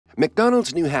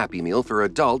McDonald's new Happy Meal for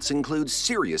adults includes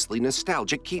seriously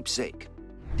nostalgic keepsake.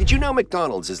 Did you know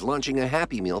McDonald's is launching a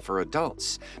Happy Meal for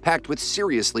adults, packed with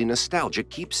seriously nostalgic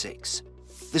keepsakes?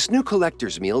 This new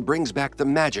collector's meal brings back the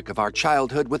magic of our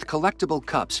childhood with collectible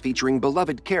cups featuring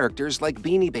beloved characters like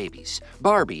Beanie Babies,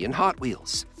 Barbie, and Hot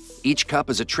Wheels. Each cup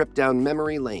is a trip down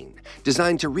memory lane,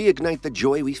 designed to reignite the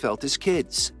joy we felt as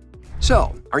kids.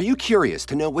 So, are you curious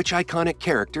to know which iconic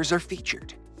characters are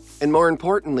featured? And more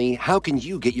importantly, how can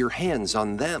you get your hands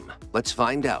on them? Let's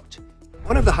find out.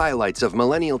 One of the highlights of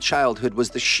millennial childhood was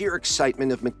the sheer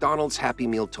excitement of McDonald's Happy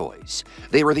Meal toys.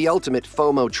 They were the ultimate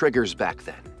FOMO triggers back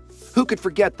then. Who could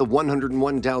forget the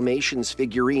 101 Dalmatians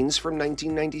figurines from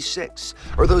 1996,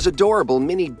 or those adorable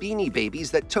mini Beanie Babies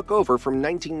that took over from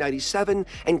 1997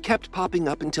 and kept popping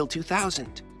up until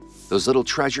 2000? Those little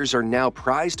treasures are now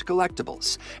prized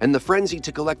collectibles, and the frenzy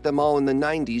to collect them all in the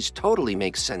 90s totally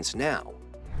makes sense now.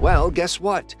 Well, guess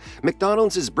what?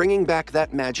 McDonald's is bringing back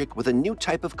that magic with a new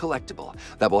type of collectible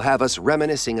that will have us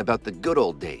reminiscing about the good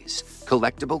old days,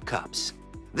 collectible cups.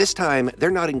 This time, they're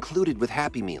not included with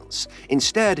Happy Meals.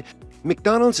 Instead,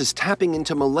 McDonald's is tapping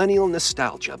into millennial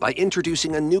nostalgia by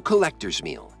introducing a new collector's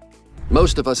meal.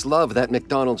 Most of us love that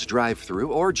McDonald's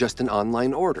drive-thru or just an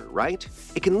online order, right?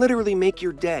 It can literally make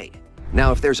your day.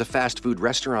 Now, if there's a fast food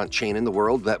restaurant chain in the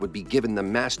world that would be given the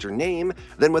master name,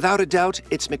 then without a doubt,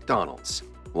 it's McDonald's.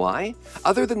 Why?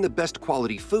 Other than the best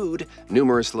quality food,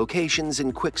 numerous locations,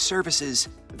 and quick services,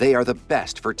 they are the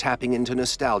best for tapping into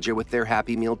nostalgia with their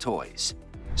Happy Meal toys.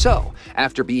 So,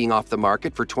 after being off the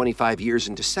market for 25 years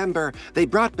in December, they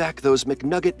brought back those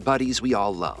McNugget buddies we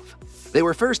all love. They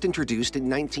were first introduced in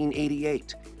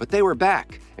 1988, but they were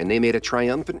back, and they made a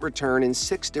triumphant return in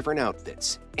 6 different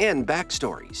outfits and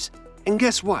backstories. And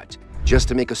guess what? Just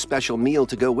to make a special meal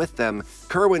to go with them,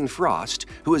 Kerwin Frost,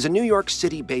 who is a New York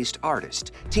City-based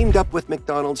artist, teamed up with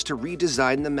McDonald's to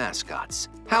redesign the mascots.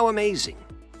 How amazing!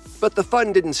 But the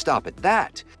fun didn't stop at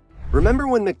that. Remember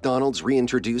when McDonald's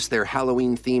reintroduced their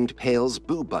Halloween-themed Pails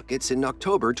Boo Buckets in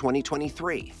October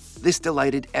 2023? This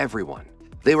delighted everyone.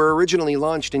 They were originally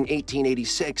launched in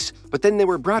 1886, but then they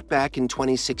were brought back in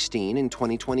 2016 and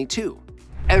 2022.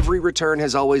 Every return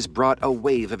has always brought a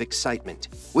wave of excitement,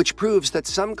 which proves that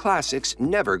some classics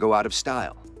never go out of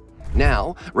style.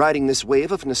 Now, riding this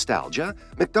wave of nostalgia,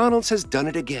 McDonald's has done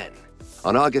it again.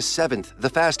 On August 7th, the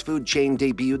fast food chain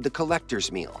debuted the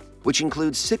Collector's Meal, which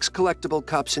includes 6 collectible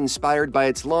cups inspired by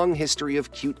its long history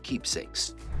of cute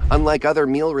keepsakes. Unlike other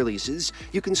meal releases,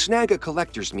 you can snag a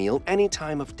Collector's Meal any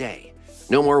time of day.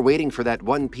 No more waiting for that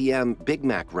 1 p.m. Big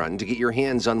Mac run to get your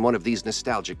hands on one of these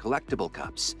nostalgic collectible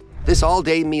cups. This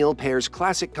all-day meal pairs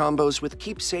classic combos with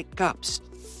keepsake cups,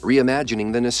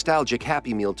 reimagining the nostalgic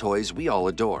Happy Meal toys we all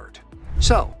adored.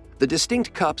 So, the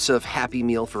distinct cups of Happy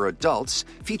Meal for adults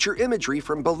feature imagery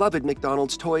from beloved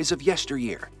McDonald's toys of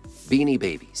yesteryear: Beanie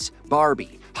Babies,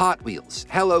 Barbie, Hot Wheels,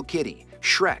 Hello Kitty,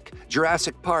 Shrek,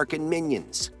 Jurassic Park, and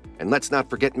Minions. And let's not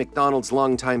forget McDonald's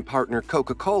longtime partner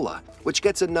Coca-Cola, which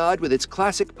gets a nod with its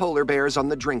classic polar bears on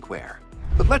the drinkware.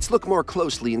 But let's look more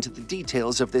closely into the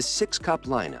details of this 6-cup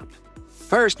lineup.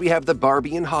 First, we have the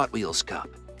Barbie and Hot Wheels cup,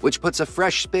 which puts a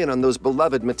fresh spin on those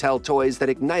beloved Mattel toys that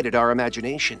ignited our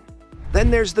imagination. Then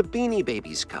there's the Beanie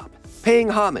Babies cup, paying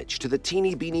homage to the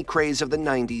teeny beanie craze of the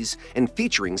 90s and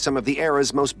featuring some of the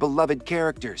era's most beloved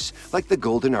characters, like the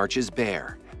Golden Arches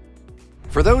bear.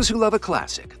 For those who love a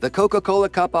classic, the Coca-Cola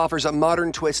cup offers a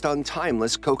modern twist on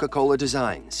timeless Coca-Cola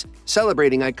designs,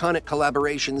 celebrating iconic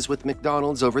collaborations with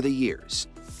McDonald's over the years.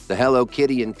 The Hello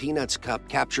Kitty and Peanuts cup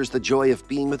captures the joy of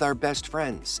being with our best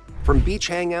friends, from beach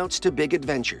hangouts to big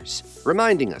adventures,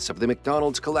 reminding us of the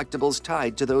McDonald's collectibles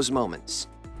tied to those moments.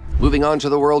 Moving on to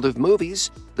the world of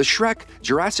movies, the Shrek,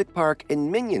 Jurassic Park,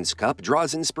 and Minions cup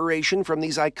draws inspiration from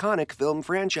these iconic film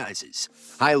franchises,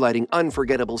 highlighting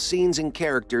unforgettable scenes and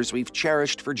characters we've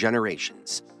cherished for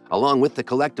generations, along with the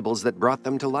collectibles that brought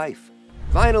them to life.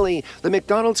 Finally, the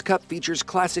McDonald's cup features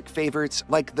classic favorites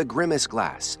like the Grimace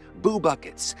Glass, Boo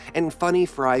Buckets, and Funny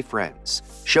Fry Friends,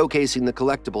 showcasing the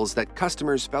collectibles that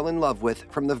customers fell in love with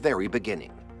from the very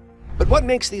beginning. But what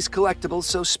makes these collectibles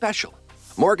so special?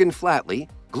 Morgan Flatley,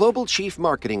 Global Chief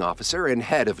Marketing Officer and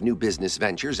Head of New Business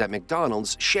Ventures at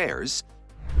McDonald's, shares,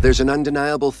 "There's an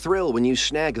undeniable thrill when you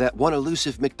snag that one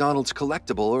elusive McDonald's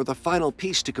collectible or the final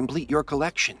piece to complete your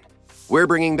collection. We're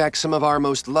bringing back some of our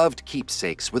most loved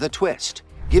keepsakes with a twist,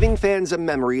 giving fans a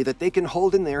memory that they can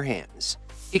hold in their hands."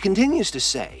 He continues to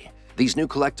say, "These new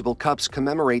collectible cups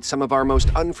commemorate some of our most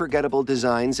unforgettable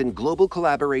designs and global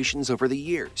collaborations over the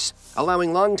years,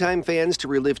 allowing longtime fans to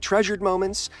relive treasured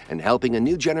moments and helping a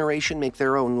new generation make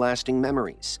their own lasting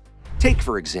memories." Take,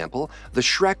 for example, the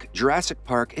Shrek, Jurassic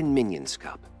Park, and Minions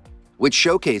cup. which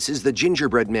showcases the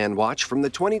gingerbread man watch from the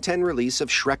 2010 release of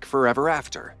Shrek Forever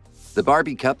After. The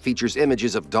Barbie cup features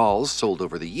images of dolls sold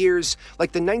over the years,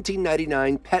 like the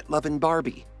 1999 Pet Lovin'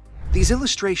 Barbie. These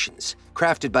illustrations,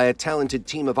 crafted by a talented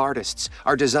team of artists,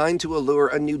 are designed to allure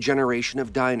a new generation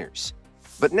of diners.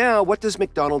 But now, what does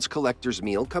McDonald's collector's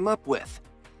meal come up with?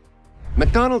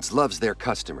 McDonald's loves their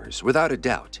customers, without a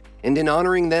doubt, and in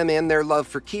honoring them and their love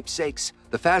for keepsakes,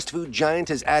 the fast food giant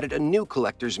has added a new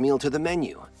collector's meal to the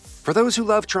menu. For those who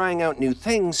love trying out new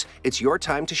things, it's your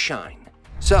time to shine.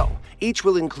 So, each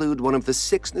will include one of the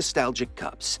 6 nostalgic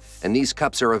cups, and these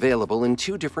cups are available in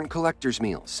 2 different collector's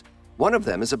meals. One of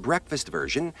them is a breakfast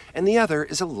version, and the other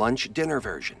is a lunch-dinner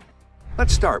version.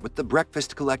 Let's start with the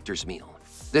breakfast collector's meal.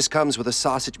 This comes with a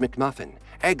sausage McMuffin,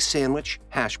 egg sandwich,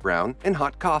 hash brown, and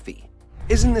hot coffee.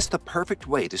 Isn't this the perfect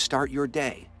way to start your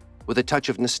day? With a touch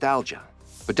of nostalgia.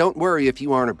 But don't worry if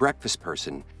you aren't a breakfast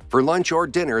person. For lunch or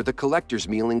dinner, the collector's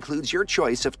meal includes your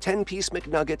choice of 10-piece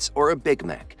McNuggets or a Big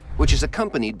Mac, which is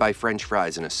accompanied by French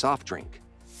fries and a soft drink.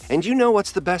 And you know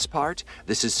what's the best part?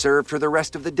 This is served for the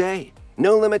rest of the day.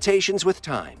 No limitations with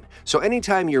time, so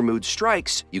anytime your mood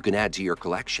strikes, you can add to your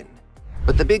collection.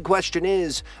 But the big question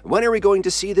is, when are we going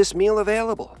to see this meal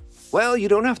available? Well, you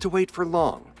don't have to wait for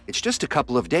long. It's just a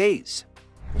couple of days.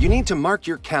 You need to mark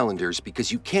your calendars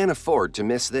because you can't afford to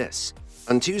miss this.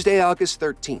 On Tuesday, August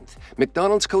 13th,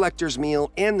 McDonald's Collector's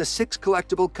Meal and the 6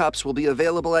 collectible cups will be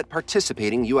available at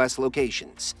participating U.S.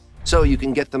 locations, so you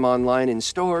can get them online in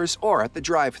stores or at the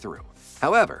drive-thru.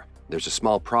 However, there's a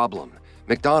small problem.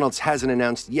 McDonald's hasn't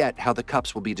announced yet how the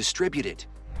cups will be distributed.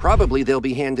 Probably they'll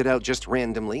be handed out just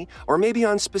randomly, or maybe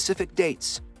on specific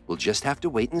dates. We'll just have to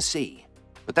wait and see.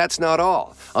 But that's not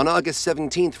all. On August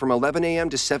 17th from 11 a.m.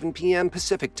 to 7 p.m.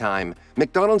 Pacific Time,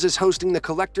 McDonald's is hosting the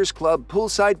Collectors Club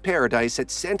Poolside Paradise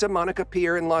at Santa Monica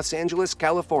Pier in Los Angeles,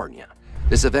 California.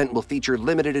 This event will feature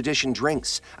limited edition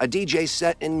drinks, a DJ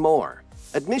set, and more.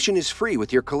 Admission is free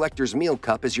with your collector's meal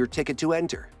cup as your ticket to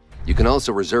enter. You can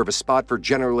also reserve a spot for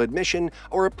general admission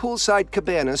or a poolside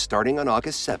cabana starting on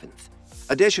August 7th.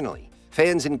 Additionally,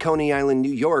 fans in Coney Island,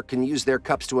 New York can use their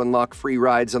cups to unlock free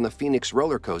rides on the Phoenix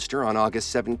roller coaster on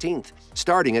August 17th,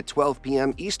 starting at 12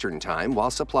 p.m. Eastern Time while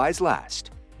supplies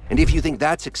last. And if you think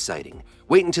that's exciting,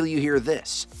 wait until you hear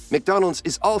this. McDonald's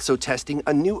is also testing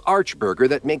a new arch burger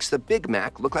that makes the Big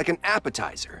Mac look like an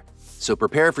appetizer. So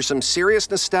prepare for some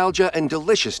serious nostalgia and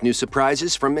delicious new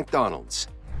surprises from McDonald's.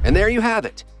 And there you have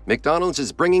it. McDonald's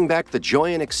is bringing back the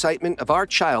joy and excitement of our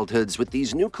childhoods with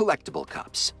these new collectible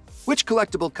cups. Which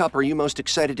collectible cup are you most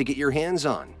excited to get your hands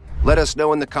on? Let us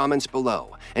know in the comments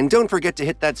below, and don't forget to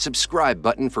hit that subscribe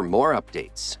button for more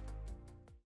updates.